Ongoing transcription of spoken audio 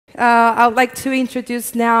I'd like to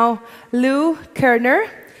introduce now Lou Kerner.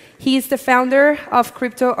 He's the founder of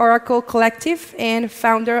Crypto Oracle Collective and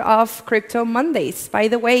founder of Crypto Mondays. By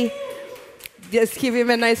the way, just give him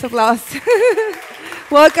a nice applause.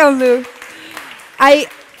 Welcome, Lou. I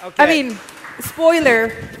mean,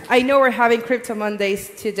 spoiler, I know we're having Crypto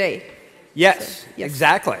Mondays today. Yes,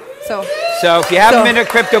 exactly. So if you haven't been to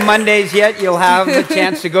Crypto Mondays yet, you'll have a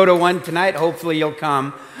chance to go to one tonight. Hopefully you'll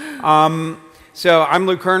come. So I'm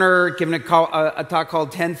Lou Kerner, giving a talk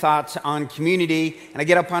called 10 Thoughts on Community, and I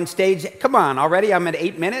get up on stage. Come on, already I'm at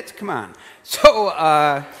 8 minutes? Come on. So,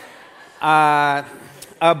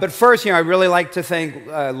 but first, I really like to thank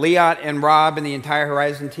Liat and Rob and the entire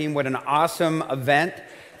Horizon team. What an awesome event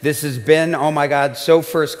this has been. Oh my God, so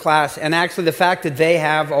first class. And actually the fact that they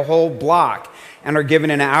have a whole block and are given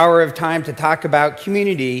an hour of time to talk about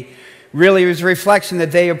community really is a reflection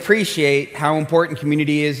that they appreciate how important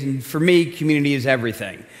community is. And for me, community is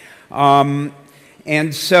everything. And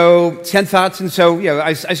so 10 thoughts. And so,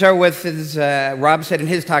 I start with, as Rob said in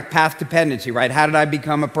his talk, path dependency, right? How did I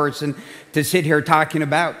become a person to sit here talking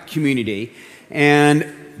about community and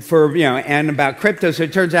and about crypto? So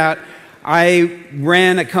it turns out I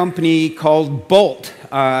ran a company called Bolt.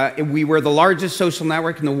 We were the largest social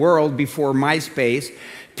network in the world before MySpace,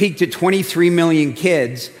 peaked at 23 million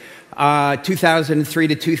kids, 2003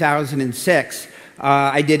 to 2006.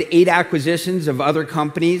 I did 8 acquisitions of other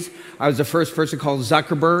companies. I was the first person called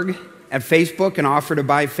Zuckerberg at Facebook and offered to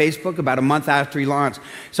buy Facebook about a month after he launched.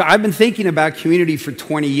 So I've been thinking about community for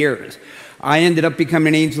 20 years. I ended up becoming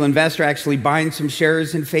an angel investor, actually buying some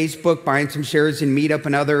shares in Facebook, buying some shares in Meetup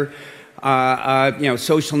and other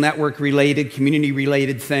social network-related,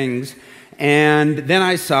 community-related things. And then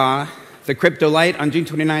I saw the crypto light on June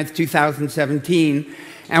 29th, 2017.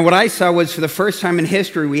 And what I saw was, for the first time in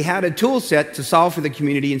history, we had a tool set to solve for the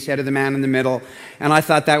community instead of the man in the middle. And I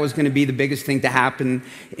thought that was going to be the biggest thing to happen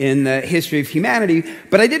in the history of humanity.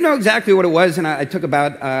 But I didn't know exactly what it was, and I took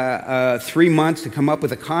about 3 months to come up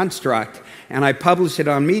with a construct. And I published it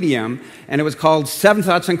on Medium, and it was called 7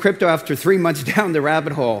 Thoughts on Crypto After 3 Months Down the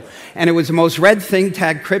Rabbit Hole. And it was the most read thing,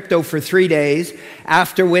 tagged crypto for 3 days,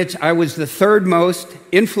 after which I was the 3rd most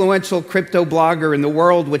influential crypto blogger in the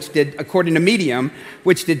world, which did, according to Medium,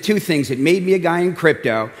 which did 2 things. It made me a guy in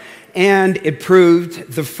crypto, and it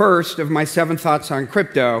proved the first of my 7 thoughts on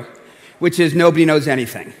crypto, which is nobody knows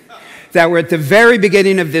anything. That we're at the very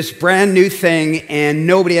beginning of this brand new thing, and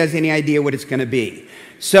nobody has any idea what it's going to be.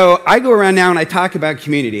 So I go around now and I talk about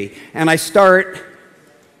community, and I start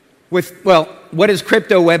with, what is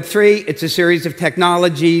crypto? Web3? It's a series of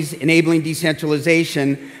technologies enabling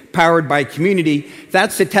decentralization powered by community.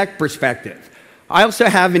 That's the tech perspective. I also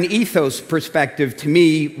have an ethos perspective, to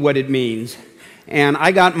me, what it means. And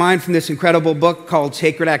I got mine from this incredible book called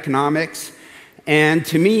Sacred Economics. And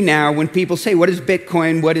to me now, when people say, what is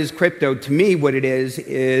Bitcoin? What is crypto? To me, what it is,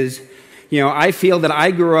 I feel that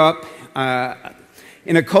I grew up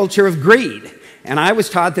in a culture of greed. And I was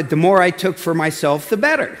taught that the more I took for myself, the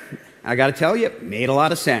better. I got to tell you, it made a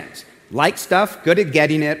lot of sense. Like stuff, good at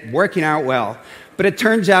getting it, working out well. But it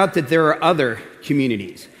turns out that there are other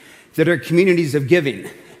communities that are communities of giving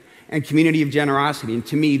and community of generosity. And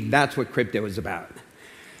to me, that's what crypto is about.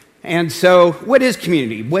 And so what is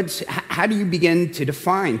community? How do you begin to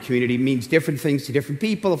define community? It means different things to different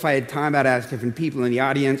people. If I had time, I'd ask different people in the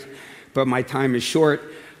audience, but my time is short.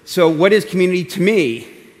 So what is community to me?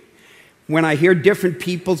 When I hear different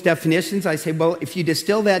people's definitions, I say, well, if you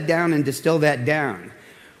distill that down and distill that down,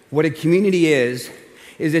 what a community is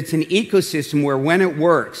it's an ecosystem where when it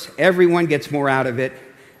works, everyone gets more out of it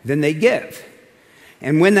than they give.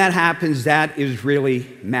 And when that happens, that is really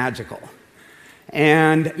magical.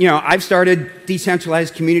 And, I've started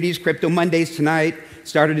decentralized communities, Crypto Mondays tonight,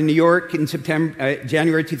 started in New York in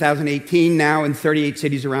January 2018, now in 38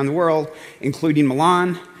 cities around the world, including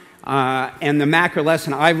Milan. And the macro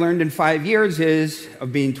lesson I've learned in 5 years is,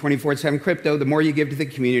 of being 24/7 crypto, the more you give to the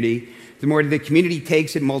community, the more the community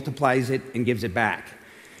takes it, multiplies it, and gives it back.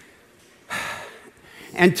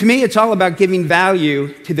 And to me, it's all about giving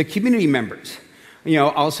value to the community members,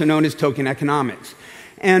 also known as token economics.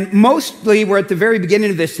 And mostly, we're at the very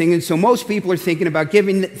beginning of this thing, and so most people are thinking about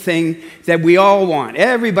giving the thing that we all want.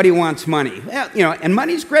 Everybody wants money. Well, and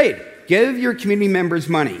money's great. Give your community members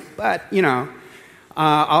money. But,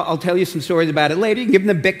 I'll tell you some stories about it later. You can give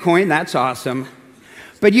them the Bitcoin, that's awesome.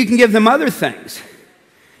 But you can give them other things.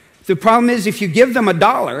 The problem is, if you give them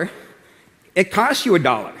 $1, it costs you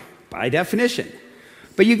 $1, by definition.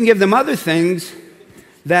 But you can give them other things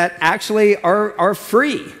that actually are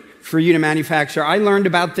free for you to manufacture. I learned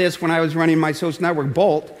about this when I was running my social network,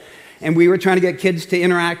 Bolt, and we were trying to get kids to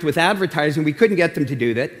interact with advertising. We couldn't get them to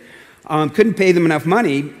do that, couldn't pay them enough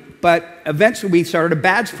money, but eventually we started a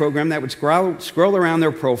badge program that would scroll around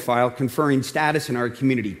their profile, conferring status in our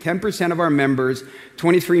community. 10% of our members,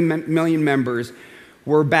 23 million members,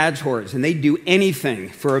 were badge whores, and they'd do anything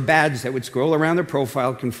for a badge that would scroll around their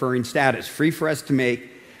profile, conferring status, free for us to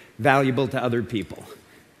make, valuable to other people.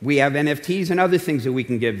 We have NFTs and other things that we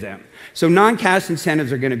can give them. So non-cash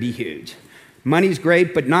incentives are going to be huge. Money's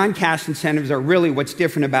great, but non-cash incentives are really what's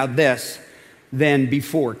different about this than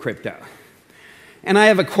before crypto. And I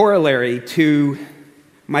have a corollary to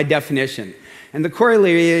my definition. And the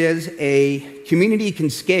corollary is a community can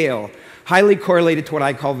scale highly correlated to what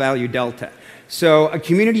I call value delta. So a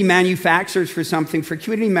community manufactures for something for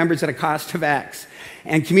community members at a cost of X,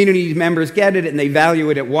 and community members get it and they value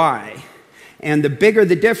it at Y. And the bigger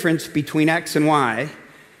the difference between X and Y,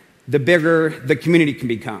 the bigger the community can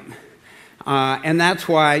become. And that's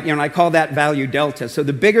why, I call that value delta. So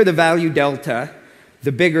the bigger the value delta,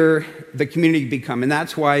 the bigger the community become. And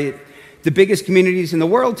that's why the biggest communities in the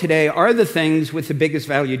world today are the things with the biggest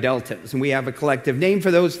value deltas. And we have a collective name for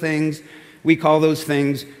those things. We call those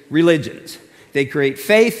things religions. They create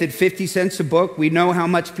faith at 50 cents a book. We know how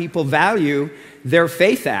much people value their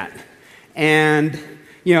faith at. And,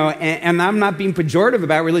 and I'm not being pejorative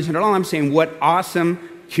about religion at all. I'm saying what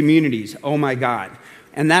awesome communities. Oh my God.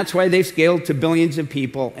 And that's why they've scaled to billions of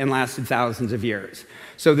people and lasted thousands of years.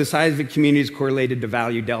 So the size of a community is correlated to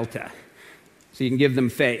value delta. So you can give them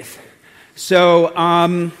faith. So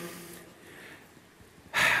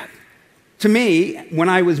to me, when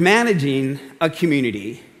I was managing a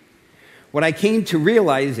community, what I came to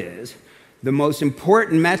realize is the most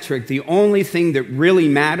important metric, the only thing that really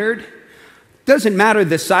mattered, doesn't matter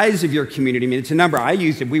the size of your community. I mean, it's a number. I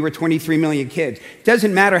used it. We were 23 million kids. It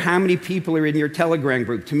doesn't matter how many people are in your Telegram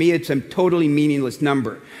group. To me, it's a totally meaningless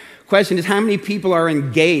number. Question is, how many people are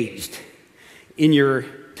engaged in your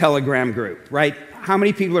Telegram group, right? How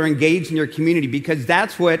many people are engaged in your community? Because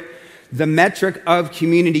that's what the metric of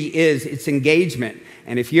community is. It's engagement.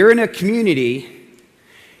 And if you're in a community,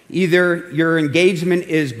 either your engagement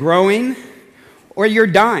is growing or you're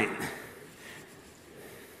dying.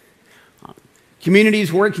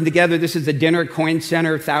 Communities working together. This is a dinner, Coin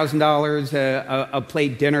Center, $1,000 a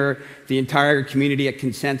plate dinner. The entire community at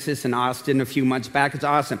Consensus in Austin a few months back. It's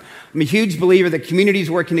awesome. I'm a huge believer that communities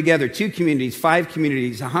working together, 2 communities, 5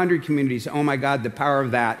 communities, 100 communities. Oh my God, the power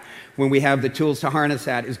of that when we have the tools to harness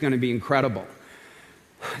that is going to be incredible.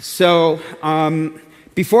 So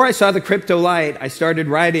before I saw the crypto light, I started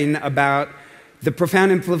writing about the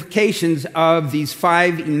profound implications of these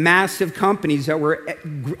 5 massive companies that were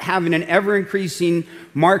having an ever-increasing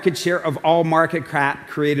market share of all market crap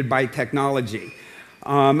created by technology.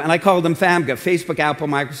 And I called them FAMGA, Facebook, Apple,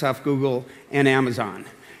 Microsoft, Google, and Amazon.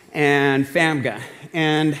 And FAMGA.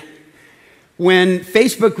 And when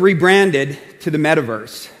Facebook rebranded to the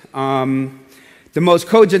metaverse, the most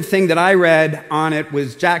cogent thing that I read on it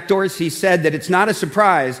was Jack Dorsey said that it's not a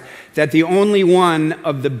surprise that the only one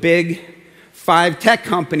of the big 5 tech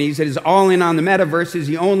companies that is all in on the metaverse is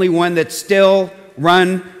the only one that's still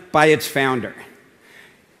run by its founder.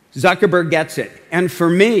 Zuckerberg gets it. And for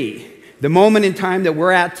me, the moment in time that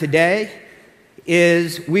we're at today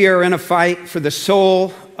is we are in a fight for the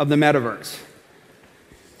soul of the metaverse.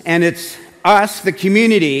 And it's us, the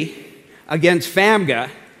community, against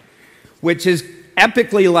FAMGA, which is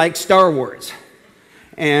epically like Star Wars.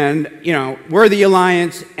 And, we're the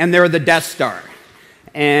Alliance and they're the Death Star.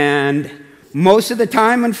 And most of the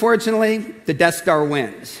time, unfortunately, the Death Star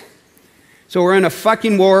wins. So we're in a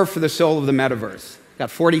fucking war for the soul of the metaverse.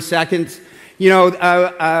 Got 40 seconds.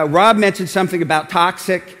 Rob mentioned something about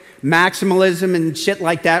toxic maximalism and shit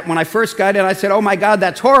like that. When I first got it, I said, oh my God,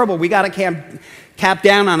 that's horrible. We got to cap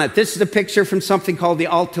down on it. This is a picture from something called the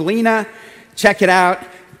Altalena. Check it out.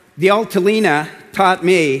 The Altalena taught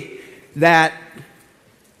me that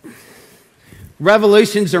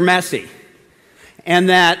revolutions are messy and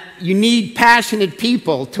that you need passionate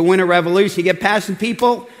people to win a revolution. You get passionate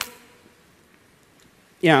people,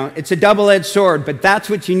 it's a double-edged sword, but that's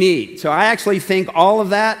what you need. So I actually think all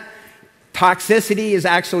of that toxicity is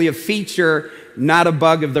actually a feature, not a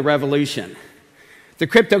bug of the revolution. The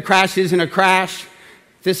crypto crash isn't a crash.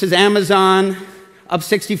 This is Amazon. Up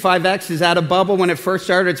 65x. Is that a bubble when it first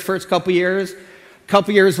started, its first couple years? A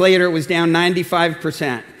couple years later, it was down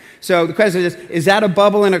 95%. So the question is that a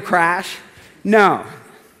bubble and a crash? No.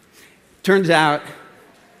 Turns out,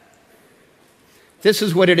 this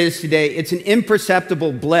is what it is today. It's an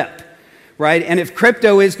imperceptible blip, right? And if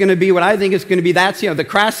crypto is going to be what I think it's going to be, that's, the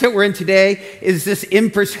crash that we're in today is this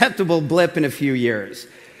imperceptible blip in a few years.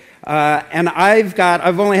 And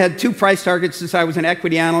I've only had 2 price targets since I was an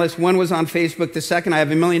equity analyst. One was on Facebook. The second, I have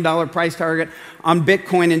 $1 million price target on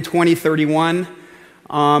Bitcoin in 2031.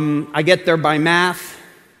 I get there by math.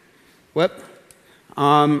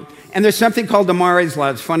 And there's something called Amari's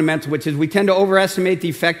law. It's fundamental, which is we tend to overestimate the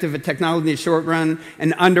effect of a technology in the short run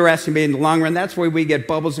and underestimate in the long run. That's where we get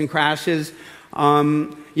bubbles and crashes.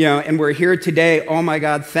 And we're here today. Oh my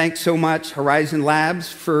God, thanks so much, Horizon Labs,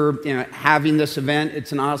 for having this event.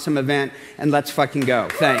 It's an awesome event, and let's fucking go.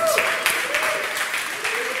 Thanks.